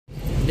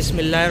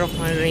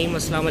बिस्मिल्लाहिर्रहमानिर्रहीम,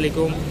 अस्सलाम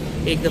वालेकुम।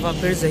 एक दफ़ा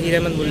फिर ज़हीर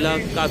अहमद मुल्ला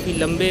काफ़ी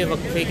लंबे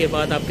वक्फे के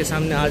बाद आपके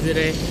सामने हाजिर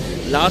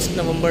है। लास्ट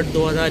नवंबर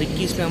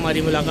 2021 में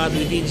हमारी मुलाकात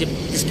हुई थी,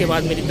 जिसके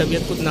बाद मेरी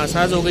तबीयत कुछ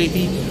नासाज हो गई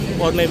थी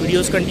और मैं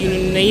वीडियोस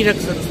कंटिन्यू नहीं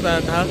रख सकता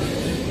था।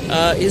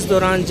 इस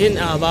दौरान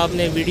जिन अहबाब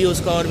ने वीडियोस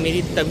का और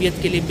मेरी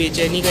तबीयत के लिए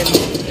बेचैनी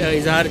का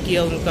इज़हार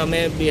किया, उनका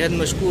मैं बेहद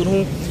मशकूर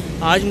हूँ।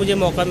 आज मुझे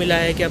मौका मिला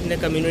है कि अपने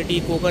कम्युनिटी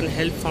कोकन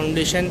हेल्थ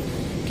फाउंडेशन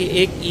के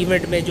एक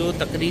इवेंट में जो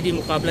तकरीरी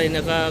मुकाबला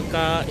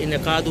का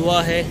इनेकाद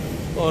हुआ है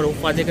और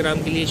हुफ़ाज़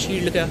किराम के लिए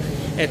शील्ड का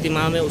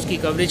एहतमाम है, उसकी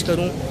कवरेज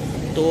करूं।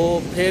 तो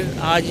फिर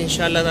आज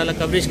इंशाअल्लाह ताला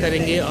कवरेज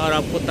करेंगे और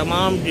आपको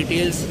तमाम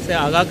डिटेल्स से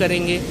आगाह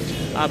करेंगे।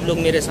 आप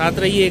लोग मेरे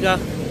साथ रहिएगा।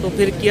 तो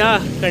फिर क्या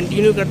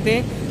कंटिन्यू करते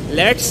हैं,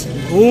 लेट्स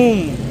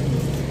बूम।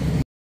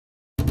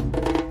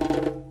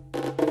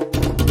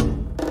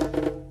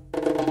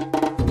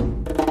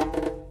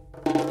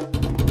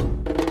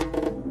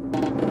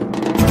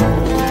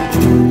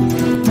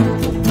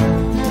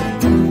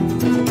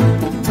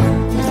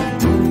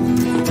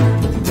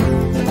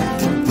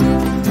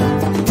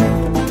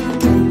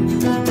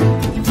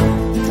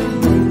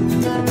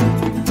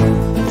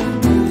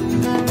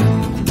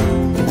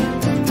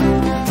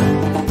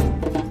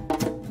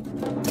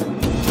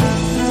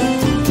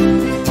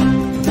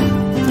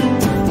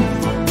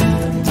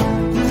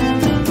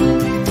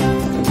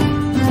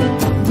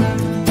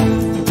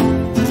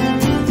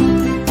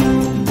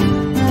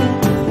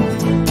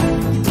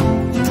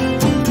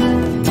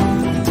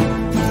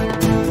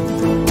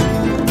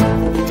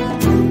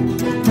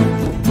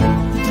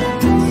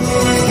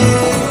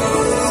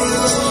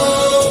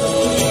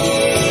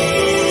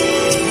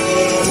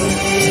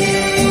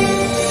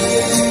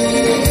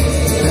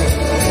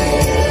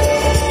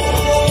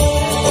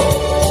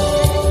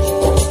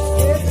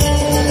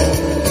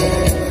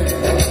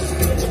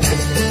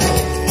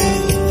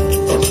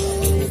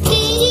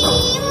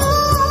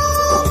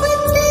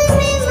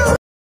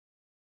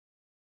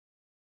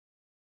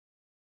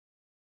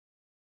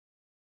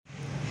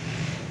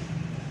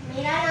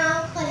 मेरा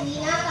नाम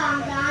खलीना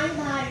कामरान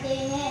भारदे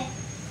है।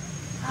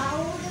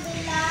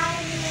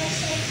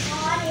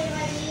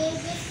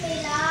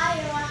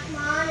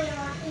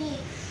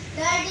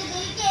 दर्द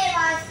दिल के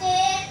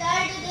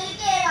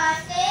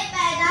वास्ते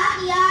पैदा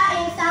किया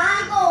इंसान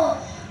को,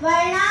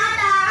 वरना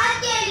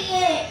ताअत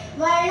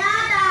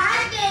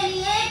के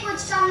लिए कुछ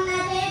कम न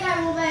थे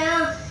करूँ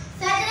बयां।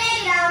 सदरे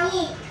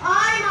गिरामी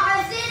और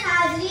मुअज़्ज़िज़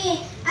हाज़रीन,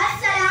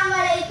 अस्सलाम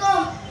वालेकुम।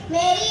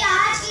 मेरी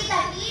आज की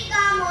तकरीर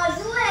का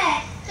मौजू है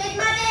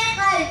खिदमत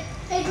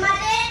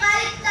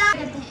क़ल्ब का।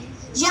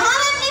 यहाँ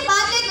मैं अपनी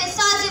बात को एक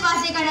मिसाल से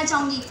वाज़ेह करना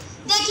चाहूँगी।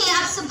 देखिए,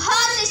 आप सुबह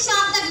से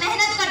शाम तक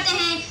मेहनत करते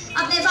हैं,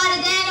 अपने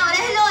वालिदैन और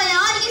अहलो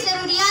अयाल की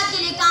ज़रूरियात के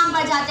लिए काम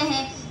पर जाते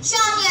हैं,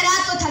 शाम या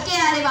रात को थके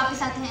हारे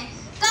वापस आते हैं,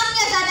 कम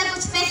या ज़्यादा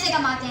कुछ पैसे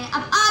कमाते हैं।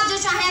 अब आप जो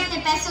चाहें अपने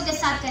पैसों के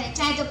साथ करें,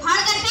 चाहे तो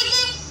फाड़ कर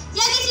फेंकें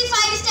या किसी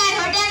 5 स्टार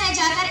होटल में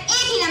जाकर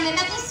एक ही लम्हे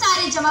में अपनी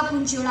सारी जमा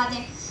पूंजी उड़ा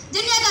दें।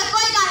 दुनिया का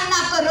कोई कानून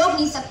आपको रोक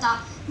नहीं सकता।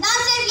 ना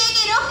सिर्फ ये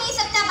कि रोक नहीं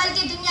सकता,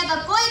 बल्कि दुनिया का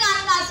कोई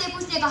कानून आपसे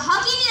पूछने का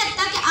हक ही नहीं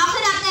रखता कि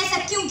आखिर आपने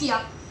ऐसा क्यों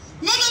किया।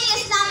 लेकिन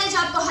इस्लाम में जो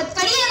आपको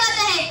हथकड़ी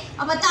लगाता है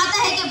और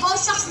बताता है कि वो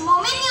शख्स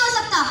मोमिन नहीं हो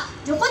सकता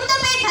जो खुद तो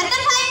पेट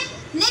भरकर खाए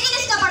लेकिन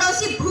इसका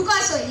पड़ोसी भूखा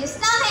सोए।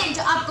 इस्लाम है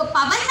जो आपको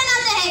पाबंद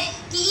बनाता है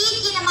कि ईद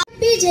की नमाज।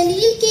 रब्बी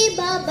जलील के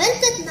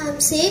बाबरकत नाम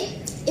से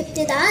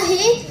इब्तिदा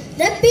है,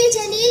 रब्बी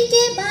जलील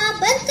के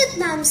बाबरकत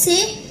नाम से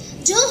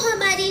जो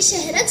हमारी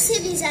शहरत से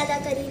भी ज्यादा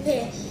करीब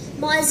है।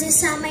 मुअज़्ज़िज़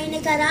सामईन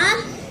कराम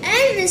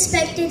and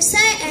respected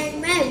sir and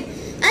ma'am,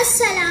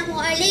 अस्सलामु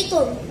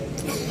अलैकुम।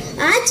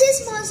 आज जिस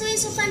मौज़ूए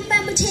सुखन पर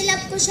मुझे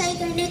लब कुशाई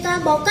करने का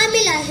मौका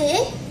मिला है,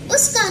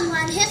 उसका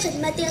उन्वान है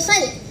खिदमत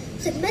क़ल्ब।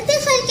 खिदमत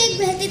क़ल्ब एक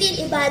बेहतरीन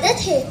इबादत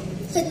है।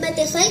 खिदमत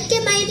क़ल्ब के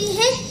मायने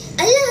है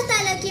अल्लाह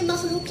ताला की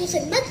मखलूक की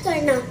खिदमत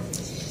करना।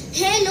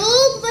 है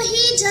लोग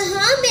वही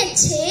जहां में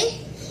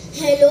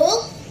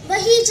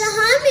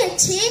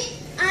अच्छे,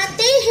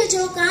 आते हैं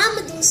जो काम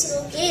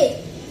दूसरों के।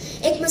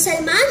 एक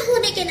मुसलमान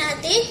होने के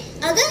नाते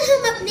अगर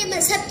हम अपने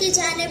मजहब की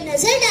जानिब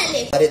नजर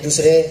डालें। हमारे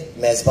दूसरे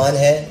मेजबान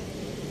हैं,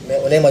 मैं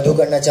उन्हें मधु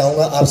करना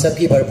चाहूंगा। आप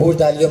सबकी भरपूर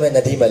तालियों में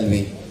नदी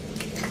मलवी।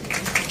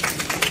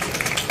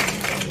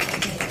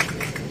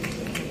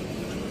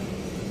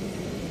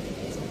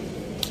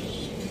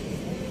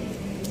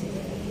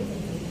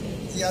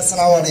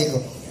 अस्सलाम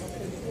वालेकुम।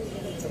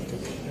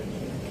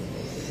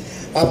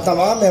 आप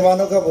तमाम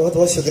मेहमानों का बहुत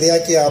बहुत शुक्रिया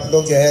कि आप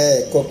लोग जो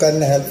है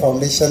कोकन हेल्थ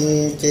फाउंडेशन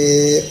के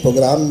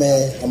प्रोग्राम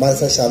में हमारे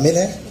साथ शामिल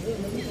हैं।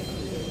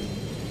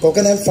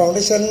 कोकन हेल्थ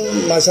फाउंडेशन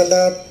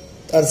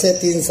माशाल्लाह अरसे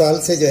 3 साल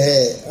से जो है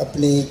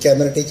अपनी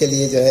कम्युनिटी के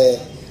लिए जो है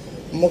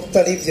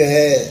मुख्तलिफ जो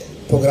है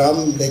प्रोग्राम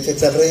लेके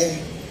चल रहे हैं।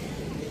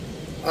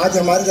 आज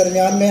हमारे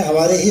दरमियान में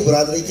हमारे ही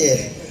बरादरी के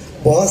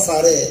बहुत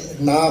सारे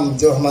नाम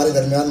जो हमारे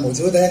दरमियान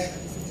मौजूद हैं।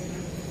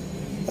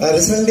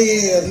 रिसेंटली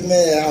अभी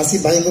मैं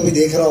आसिफ भाई को भी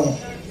देख रहा हूँ,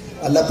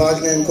 अल्लाह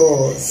पाक ने इनको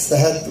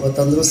सेहत व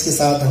तंदुरुस्त के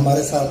साथ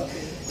हमारे साथ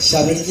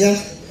शामिल किया।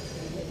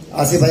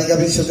 आसिफ भाई का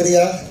भी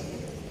शुक्रिया।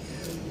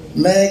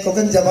 मैं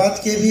कोकन जमात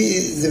के भी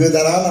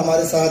जिम्मेदारान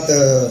हमारे साथ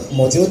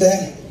मौजूद हैं।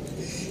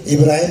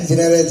 इब्राहिम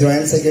जिन्हें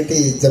जॉइंट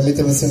सेक्रेटरी जमीयत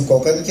मुस्लिम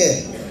कोकन के,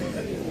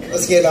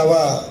 उसके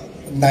अलावा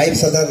नायब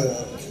सदर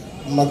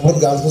मकबूल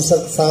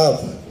गाजूसर साहब,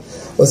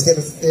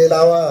 उसके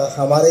अलावा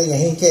हमारे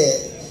यहीं के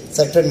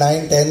सेक्टर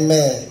 9-10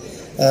 में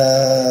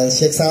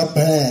शेख साहब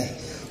हैं,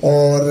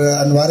 और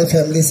अनवारी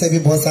फैमिली से भी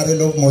बहुत सारे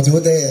लोग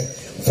मौजूद हैं,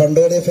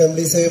 फंडोले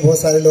फैमिली से भी बहुत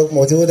सारे लोग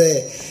मौजूद हैं,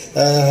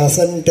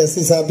 हसन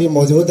टेस्टी साहब भी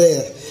मौजूद है।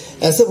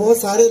 ऐसे बहुत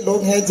सारे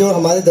लोग हैं जो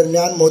हमारे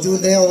दरमियान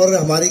मौजूद हैं और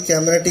हमारी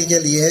कम्युनिटी के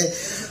लिए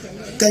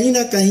कहीं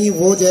ना कहीं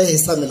वो जो है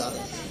हिस्सा मिला रहे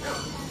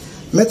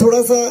हैं। मैं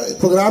थोड़ा सा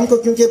प्रोग्राम को,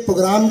 क्योंकि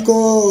प्रोग्राम को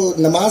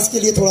नमाज के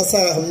लिए थोड़ा सा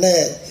हमने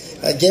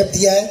गैप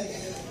दिया है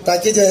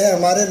ताकि जो है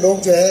हमारे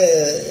लोग जो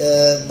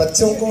है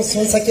बच्चों को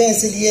सुन सकें,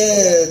 इसलिए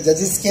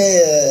जजिस के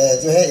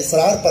जो है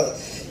इसरार पर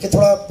कि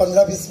थोड़ा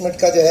 15-20 मिनट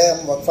का जो है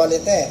हम वक्फा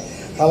लेते हैं।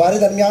 हमारे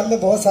दरमियान में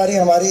बहुत सारी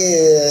हमारी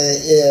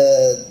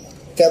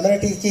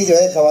कम्युनिटी की जो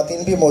है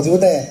खवातीन भी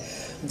मौजूद हैं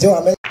जो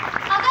हमें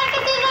अगर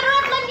किसी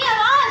जरूरतमंद की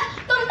आवाज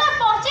तुम तक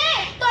पहुंचे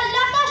तो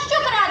अल्लाह का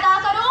शुक्र अदा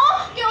करो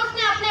कि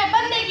उसने अपने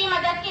बंदे की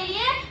मदद के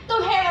लिए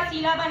तुम्हें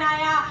वसीला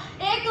बनाया।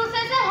 एक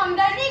दूसरे से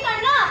हमदर्दी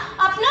करना,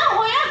 अपना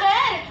हो या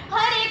गैर,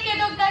 हर एक के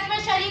दुख दर्द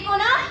में शरीक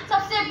होना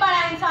सबसे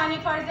बड़ा इंसानी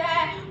फर्ज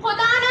है।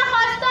 खुदा ना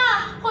खास्ता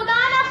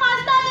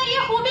अगर ये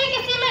खूबी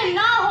किसी में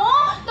ना हो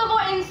तो वो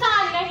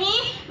इंसान नहीं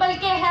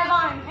बल्कि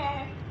हैवान है।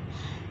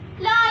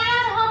 ला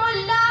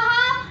यरहमुल्लाह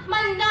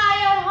मन ला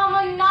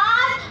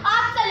यरहमुन्नास।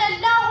 आप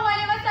सल्लल्लाहु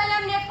अलैहि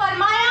वसल्लम ने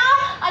फरमाया,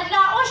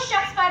 अल्लाह उस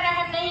शख्स पर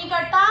रहम नहीं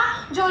करता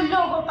जो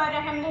लोगों पर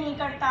रहम नहीं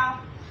करता।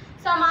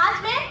 समाज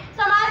में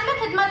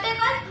खिदमत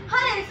कर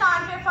हर इंसान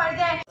पे फर्ज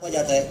है। हो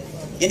जाता है,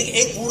 यानी कि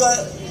एक पूरा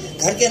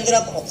घर के अंदर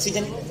आप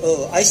ऑक्सीजन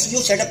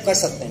ICU सेटअप कर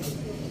सकते हैं,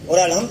 और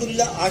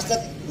अल्हम्दुलिल्लाह आज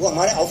तक वो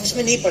हमारे ऑफिस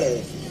में नहीं पड़े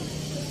हुए,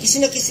 किसी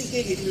न किसी के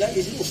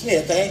उसमें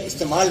रहता है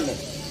इस्तेमाल में।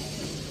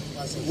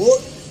 वो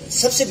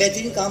सबसे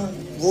बेहतरीन काम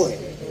वो है।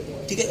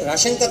 ठीक है,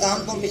 राशन का काम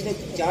तो हम पिछले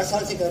 4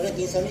 साल से कर रहे हैं,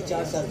 3 साल नहीं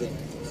 4 साल से।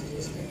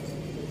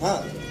 हाँ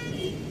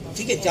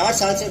ठीक है, 4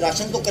 साल से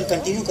राशन तो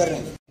कंटिन्यू कर रहे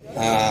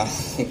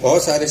हैं।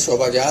 बहुत सारे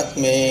शोबाजात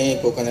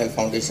में कोकन हेल्थ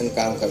फाउंडेशन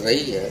काम कर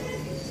रही है।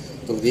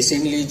 तो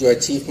रिसेंटली जो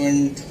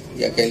अचीवमेंट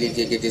या कह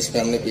लीजिए कि जिस पर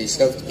हमने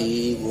पेशरफ्त की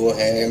वो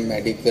है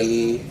मेडिकल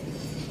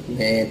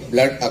में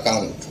ब्लड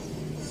अकाउंट।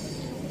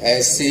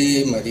 ऐसे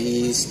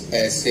मरीज,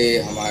 ऐसे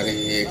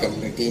हमारे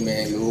कम्युनिटी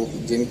में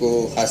लोग जिनको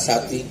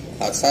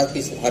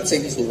हादसे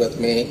की सूरत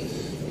में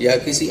या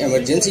किसी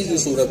इमरजेंसी की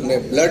सूरत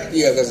में ब्लड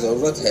की अगर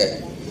ज़रूरत है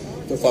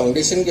तो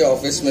फाउंडेशन के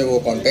ऑफिस में वो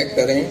कांटेक्ट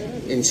करें।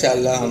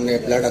 इंशाल्लाह हमने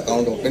ब्लड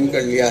अकाउंट ओपन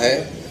कर लिया है,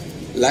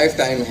 लाइफ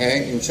टाइम है।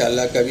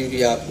 इंशाल्लाह कभी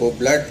भी आपको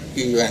ब्लड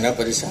की जो है ना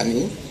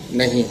परेशानी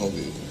नहीं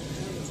होगी।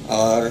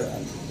 और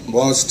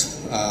मोस्ट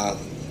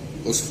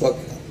उस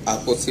वक्त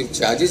आपको सिर्फ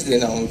चार्जेस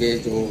देना होंगे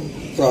जो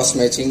क्रॉस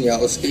मैचिंग या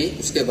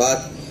उसके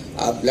बाद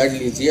आप ब्लड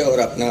लीजिए और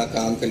अपना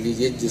काम कर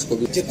लीजिए। जिसको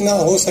भी जितना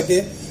हो सके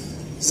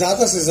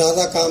ज़्यादा से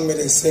ज़्यादा काम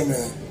मेरे हिस्से में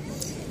है।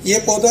 ये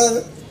पौधा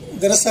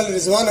दरअसल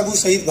रिजवान अबू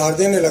सईद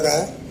भारदे ने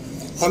लगाया,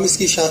 हम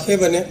इसकी शाखें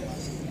बने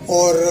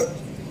और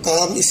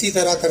काम इसी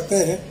तरह करते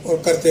हैं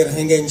और करते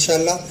रहेंगे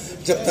इंशाल्लाह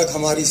जब तक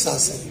हमारी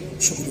सांस है।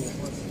 शुक्रिया।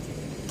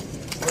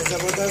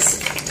 ज़बरदस्त।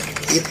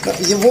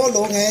 ये वो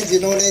लोग हैं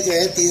जिन्होंने जो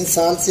है 3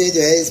 साल से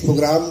जो है इस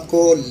प्रोग्राम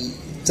को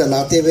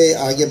चलाते हुए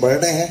आगे बढ़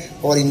रहे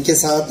हैं और इनके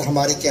साथ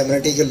हमारी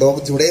कम्युनिटी के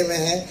लोग जुड़े हुए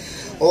हैं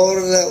और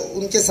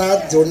उनके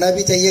साथ जुड़ना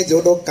भी चाहिए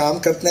जो लोग काम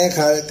करते हैं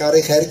कार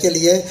खैर के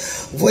लिए।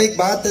 वो एक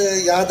बात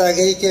याद आ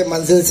गई कि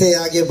मंजिल से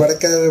आगे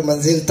बढ़कर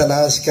मंजिल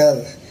तलाश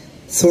कर।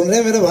 सुन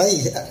रहे मेरे भाई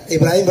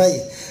इब्राहिम भाई,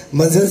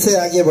 मंजिल से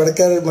आगे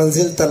बढ़कर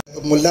मंजिल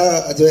मुल्ला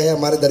जो है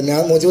हमारे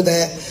दरमियान मौजूद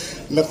हैं।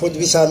 मैं खुद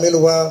भी शामिल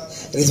हुआ,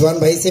 रिजवान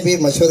भाई से भी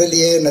मशवरे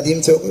लिए,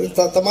 नदीम चौक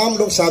तमाम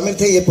लोग शामिल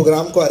थे ये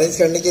प्रोग्राम को अरेंज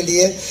करने के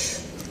लिए।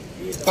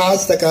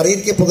 आज तकारीर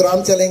के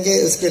प्रोग्राम चलेंगे,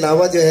 उसके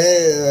अलावा जो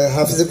है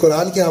हाफिज़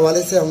कुरान के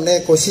हवाले से हमने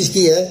कोशिश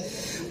की है।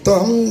 तो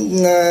हम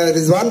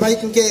रिजवान भाई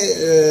क्योंकि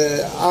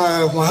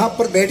वहाँ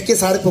पर बैठ के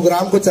सारे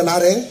प्रोग्राम को चला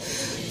रहे हैं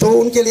तो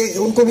उनके लिए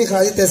उनको भी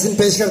खारिज तहसीन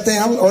पेश करते हैं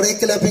हम, और एक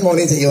क्लैपिंग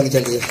होनी चाहिए उनके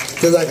लिए।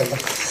 जज़ाकल्लाह।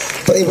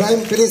 तो इब्राहिम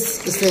प्लीज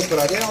स्टेज पर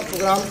आ जाए और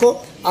प्रोग्राम को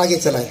आगे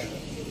चलाएं।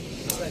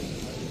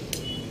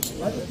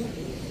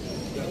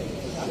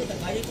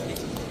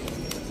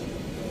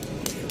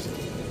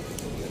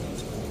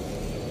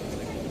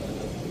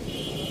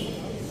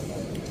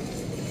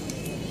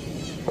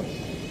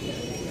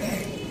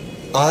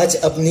 आज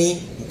अपनी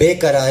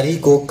बेकरारी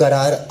को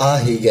करार आ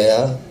ही गया,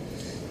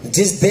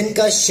 जिस दिन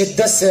का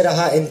शिद्दत से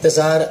रहा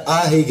इंतजार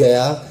आ ही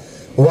गया।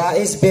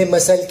 वाइस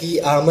बेमसल की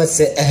आमद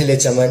से अहले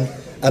चमन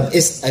अब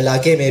इस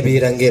इलाके में भी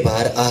रंगे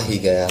बहार आ ही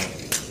गया।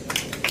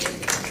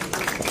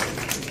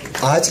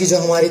 आज की जो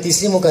हमारी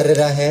तीसरी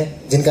मुकर्ररा है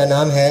जिनका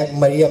नाम है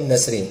मरियम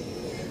नसरीन,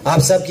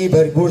 आप सबकी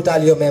भरपूर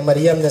तालियों में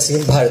मरियम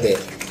नसरीन भर दे।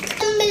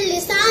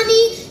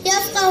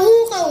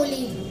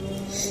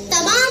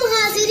 तमाम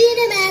हाज़िरीन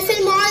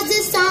महफिल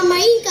मुअज़्ज़िज़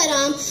सामईन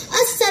कराम,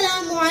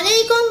 अस्सलामु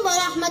अलैकुम व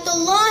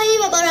रहमतुल्लाहि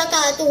व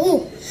बरकातुहू।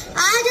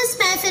 आज इस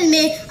महफिल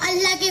में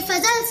अल्लाह के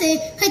फजल से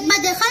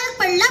खिदमत खल्क़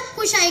पर लब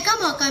कुशाई का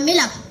मौका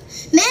मिला।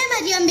 मैं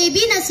मरियम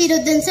बीबी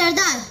नसीरुद्दीन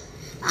सरदार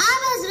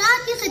आप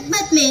हज़रात की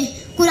खिदमत में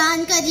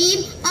कुरान करीम,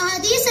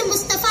 अहदीस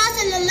मुस्तफ़ा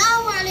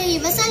सल्लल्लाहु अलैहि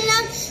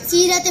वसल्लम,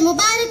 सीरत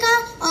मुबारका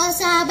और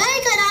सहाबाए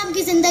कराम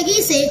की जिंदगी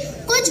से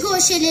कुछ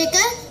गोशे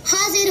लेकर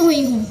हाजिर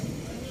हुई हूँ।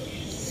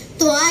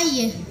 तो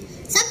आइए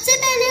सबसे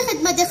पहले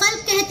खिदमत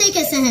खल्क कहते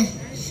कैसे हैं,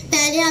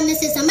 पहले हम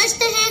इसे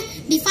समझते हैं,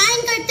 डिफाइन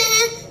करते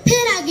हैं,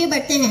 फिर आगे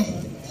बढ़ते हैं।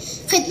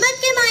 खिदमत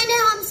के मायने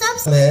हम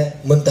सब है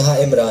मुंतहा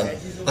इमरान।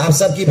 आप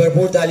सबकी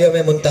भरपूर तालियों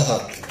में मुंतहा।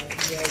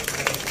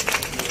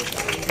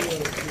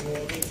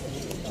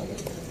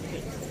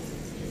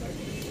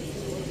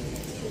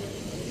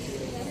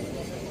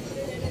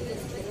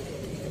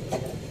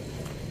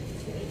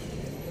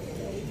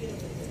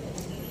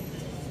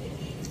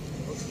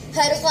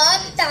 हर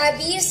ख्वाब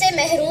ताबीर से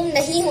महरूम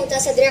नहीं होता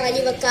सदर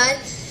अली वकार,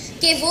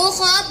 कि वो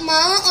ख्वाब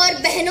माँ और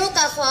बहनों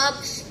का ख्वाब,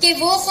 कि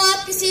वो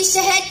ख्वाब किसी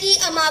शहर की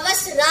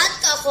अमावस रात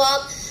का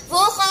ख्वाब,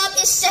 वो ख्वाब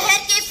इस शहर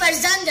के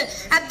फर्जंद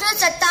अब्दुल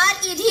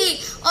सत्तार ईधी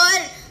और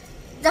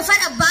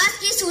जफर अब्बास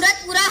की सूरत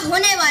पूरा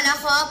होने वाला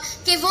ख्वाब,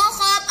 कि वो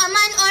ख्वाब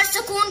अमन और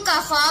सुकून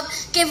का ख्वाब,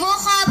 कि वो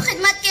ख्वाब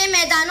खिदमत के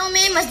मैदानों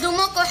में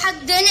मजलूमों को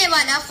हक देने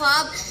वाला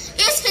ख्वाब,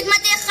 इस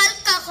खिदमत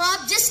खल्क का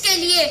ख्वाब जिसके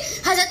लिए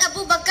हजरत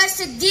अबू बकर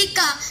सिद्दीक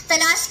का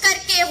तलाश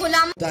करके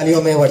गुलाम।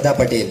 तालियों में वर्दा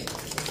पटेल।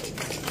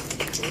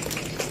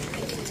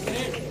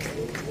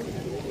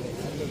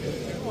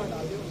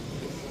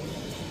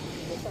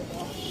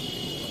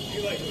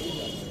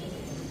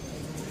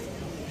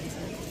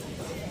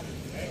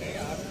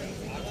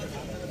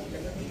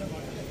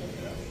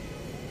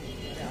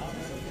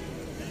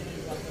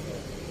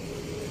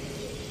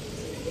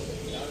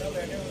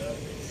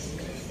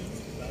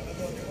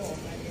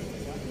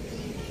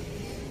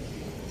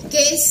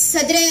 के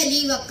सदर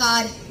अली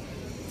वकार,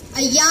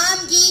 अय्याम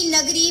की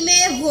नगरी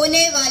में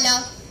होने वाला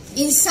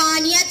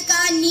इंसानियत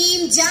का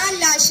नीम जान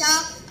लाशा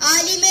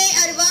आलिम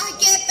अरवाह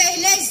के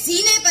पहले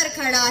जीने पर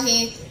खड़ा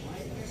है,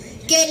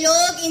 कि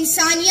लोग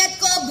इंसानियत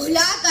को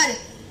भुलाकर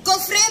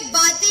कुफ्रे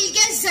बातिल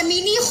के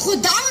जमीनी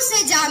खुदाओं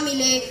से जा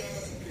मिले,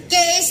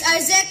 कि इस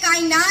अर्ज़े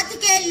कायनात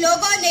के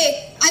लोगों ने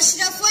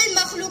अशरफुल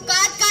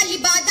मखलूकात का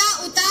लिबादा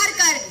उतार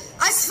कर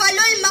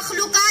असफलुल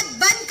मखलूकात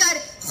बनकर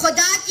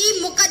खुदा की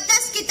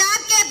मुकद्दस किताब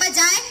के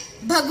बजाय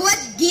भगवत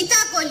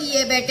गीता को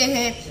लिए बैठे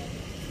हैं,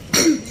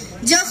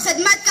 जो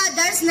खिदमत का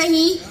दर्स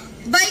नहीं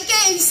बल्कि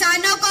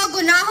इंसानों को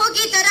गुनाहों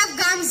की तरफ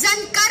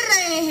गामजन कर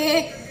रहे हैं,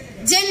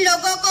 जिन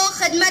लोगों को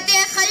खिदमत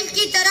खल्क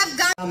की तरफ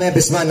मैं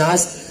बिस्मा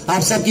नाज।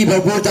 आप सबकी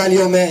भरपूर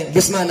तालियों में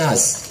बिस्मा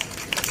नाज।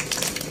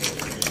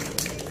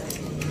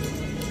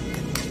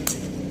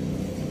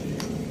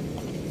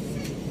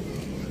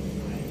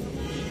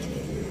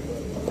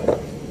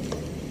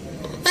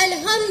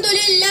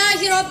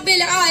 अल्हम्दुलिल्लाहि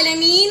रब्बिल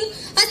आलमीन,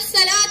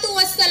 अस्सलातु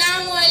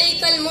वस्सलामु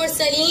अलैकल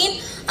मुरसलीन,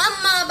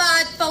 अम्मा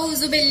बाद,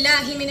 फ़ऊज़ु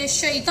बिल्लाहि मिनश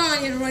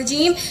शैतानिर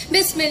रजीम,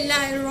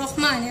 बिस्मिल्लाहिर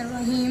रहमानिर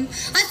रहीम।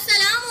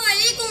 अस्सलामु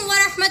अलैकुम व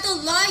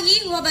रहमतुल्लाहि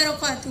व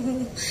बरकातुहू।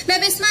 मैं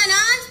बिस्मा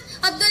नाज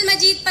अब्दुल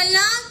मजीद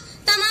पल्ला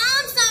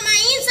तमाम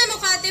सामाईन से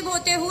मुखातिब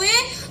होते हुए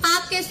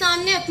आपके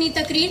सामने अपनी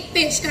तकरीर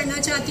पेश करना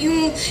चाहती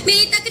हूँ।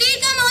 मेरी तकरीर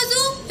का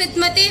मौजू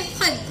खिदमत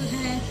खल्क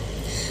है।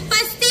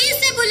 पस्ती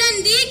से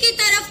बुलंदी की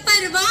तरफ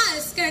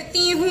परवाज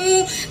करती हूँ,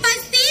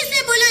 पस्ती से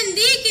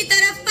बुलंदी की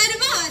तरफ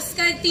परवाज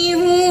करती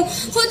हूँ,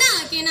 खुदा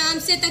के नाम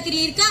से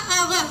तकरीर का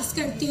आगाज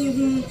करती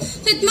हूँ।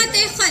 खिदमत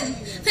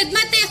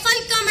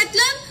खल्क का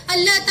मतलब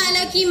अल्लाह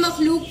ताला की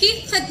मखलूक की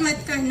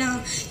खिदमत करना।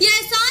 यह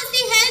एहसास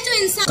ही है जो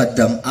इंसान।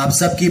 मुकद्दम, आप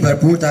सबकी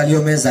भरपूर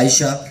तालियों में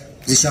जायशा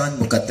जिशान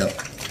मुकद्दम।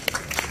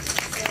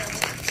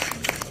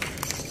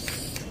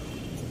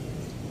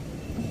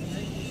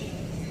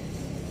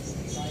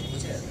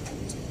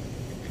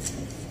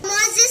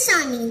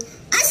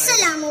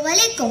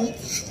 अस्सलामुअलैकुम।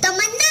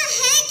 तमन्ना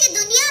है कि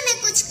दुनिया में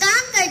कुछ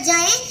काम कर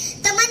जाए,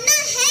 तमन्ना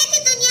है कि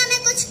दुनिया में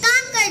कुछ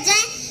काम कर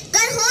जाए,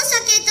 कर हो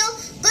सके तो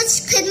कुछ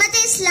खिदमत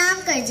इस्लाम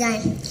कर जाए।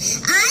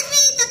 आज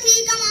मेरी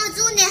तकरीर का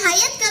मौजू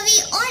निहायत कवी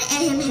और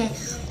अहम है,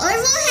 और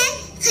वो है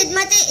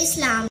खिदमत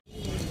इस्लाम।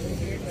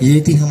 ये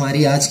थी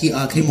हमारी आज की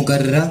आखिरी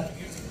मुकर्ररा।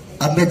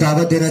 अब मैं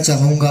दावत देना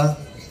चाहूँगा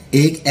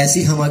एक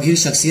ऐसी हमागिर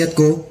शख्सियत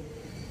को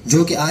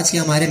जो कि आज के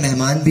हमारे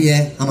मेहमान भी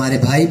हैं, हमारे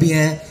भाई भी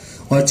हैं,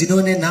 और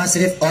जिन्होंने ना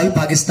सिर्फ all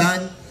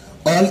Pakistan,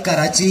 all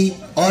Karachi,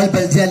 all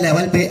बल्दिया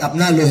लेवल पे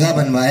अपना लोहा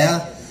बनवाया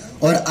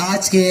और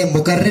आज के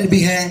मुकर्रिर भी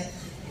हैं।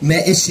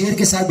 मैं इस शेर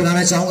के साथ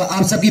बुलाना चाहूँगा,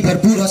 आप सबकी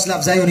भरपूर हौसला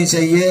अफजाई होनी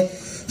चाहिए।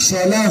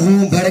 शोला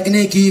हूँ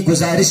भड़कने की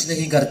गुजारिश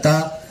नहीं करता,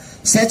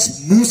 सच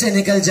मुंह से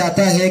निकल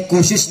जाता है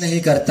कोशिश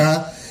नहीं करता,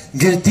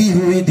 गिरती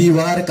हुई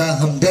दीवार का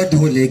हमदर्द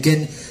हूँ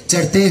लेकिन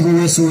चढ़ते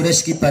हुए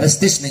सूरज की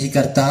परस्तिश नहीं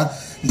करता,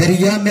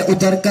 दरिया में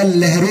उतरकर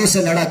लहरों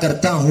से लड़ा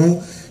करता हूँ,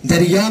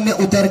 दरिया में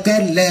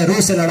उतरकर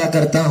लहरों से लड़ा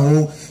करता हूँ,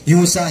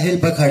 यूं साहिल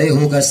पर खड़े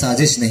होकर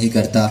साजिश नहीं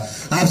करता।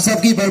 आप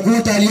सबकी भरपूर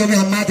तालियों में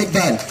हम्माद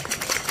इकबाल।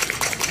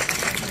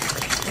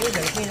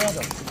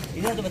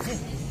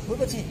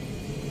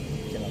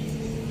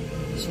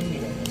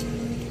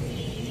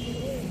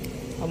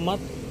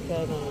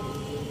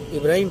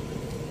 इब्राहिम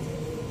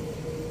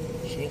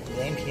शेख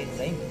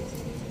इब्राहिम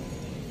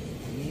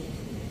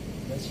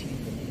बस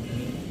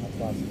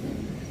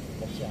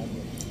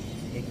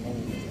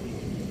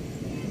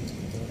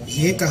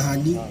ये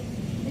कहानी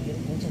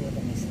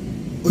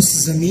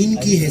उस ज़मीन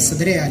की है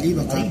सदरे आली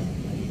वक़ा,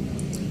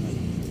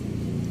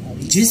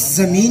 जिस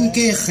ज़मीन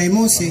के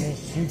खेमों से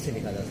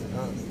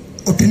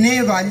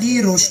उठने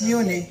वाली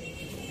रोशनियों ने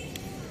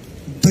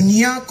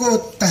दुनिया को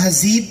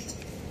तहजीब,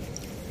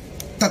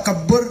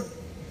 तकब्बुर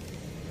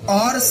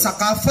और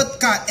सकाफत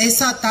का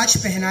ऐसा ताज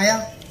पहनाया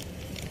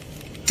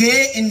कि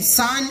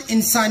इंसान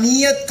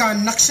इंसानियत का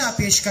नक्शा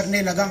पेश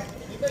करने लगा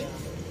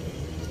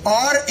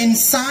और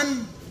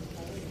इंसान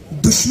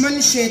दुश्मन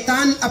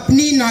शैतान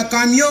अपनी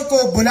नाकामियों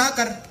को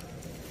बुलाकर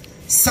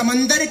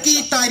समंदर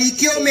की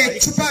तारीकियों में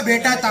छुपा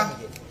बैठा था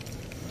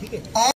और